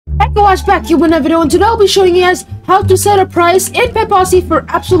HekoAsh back here with another video, and today I'll be showing you guys how to set a price in Pet Posse for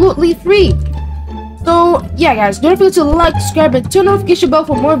absolutely free. So yeah guys, don't forget to like, subscribe, and turn on notification bell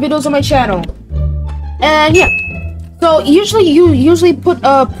for more videos on my channel. And yeah, so you put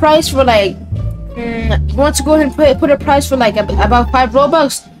a price for like you want to go ahead and put a price for like about 5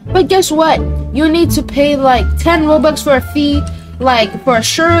 Robux, but guess what? You need to pay like 10 Robux for a fee, like for a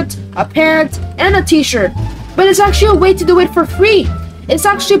shirt, a pant, and a t-shirt. But it's actually a way to do it for free. It's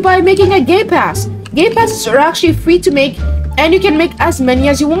actually by making a game pass. Game passes are actually free to make, and you can make as many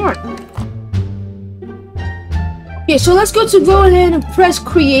as you want. Okay, so let's go ahead and press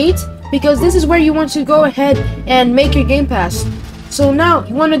create, because this is where you want to go ahead and make your game pass. So now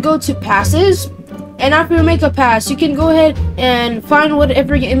you want to go to passes, and after you make a pass, you can go ahead and find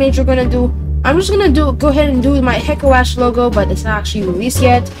whatever image you're gonna do. I'm just gonna go ahead and do my HekoAsh logo, but it's not actually released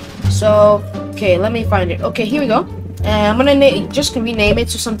yet. So okay, let me find it. Okay, here we go. And I'm gonna just rename it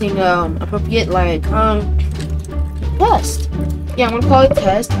to something appropriate, like test. Yeah, I'm gonna call it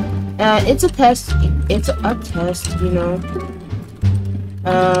test. It's a test. It's a test, you know.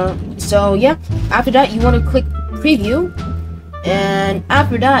 So yeah, after that you want to click preview, and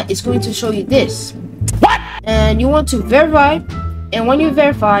after that it's going to show you this. What? And you want to verify, and when you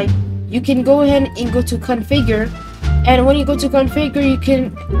verify, you can go ahead and go to configure. And when you go to configure, you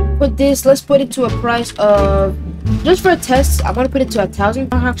can put this. Let's put it to a price of, just for a test, I'm gonna put it to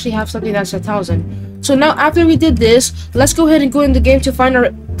 1,000. I actually have something that's 1,000. So now after we did this, let's go ahead and go in the game to find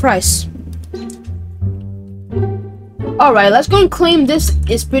our price. Alright, let's go and claim this.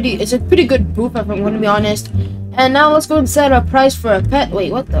 It's a pretty good proof, if I'm gonna be honest. And now let's go and set a price for a pet.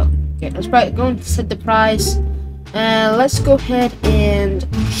 Wait, what the? Okay, let's go and set the price. And let's go ahead and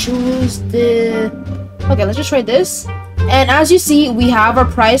choose the. Okay, let's just try this. And as you see, we have a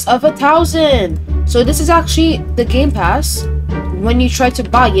price of 1,000. So this is actually the game pass. When you try to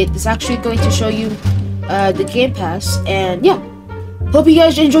buy it, it's actually going to show you the game pass. And yeah, hope you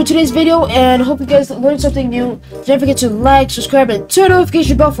guys enjoyed today's video, and hope you guys learned something new. Don't forget to like, subscribe, and turn on the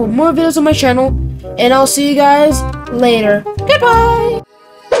notification bell for more videos on my channel. And I'll see you guys later. Goodbye.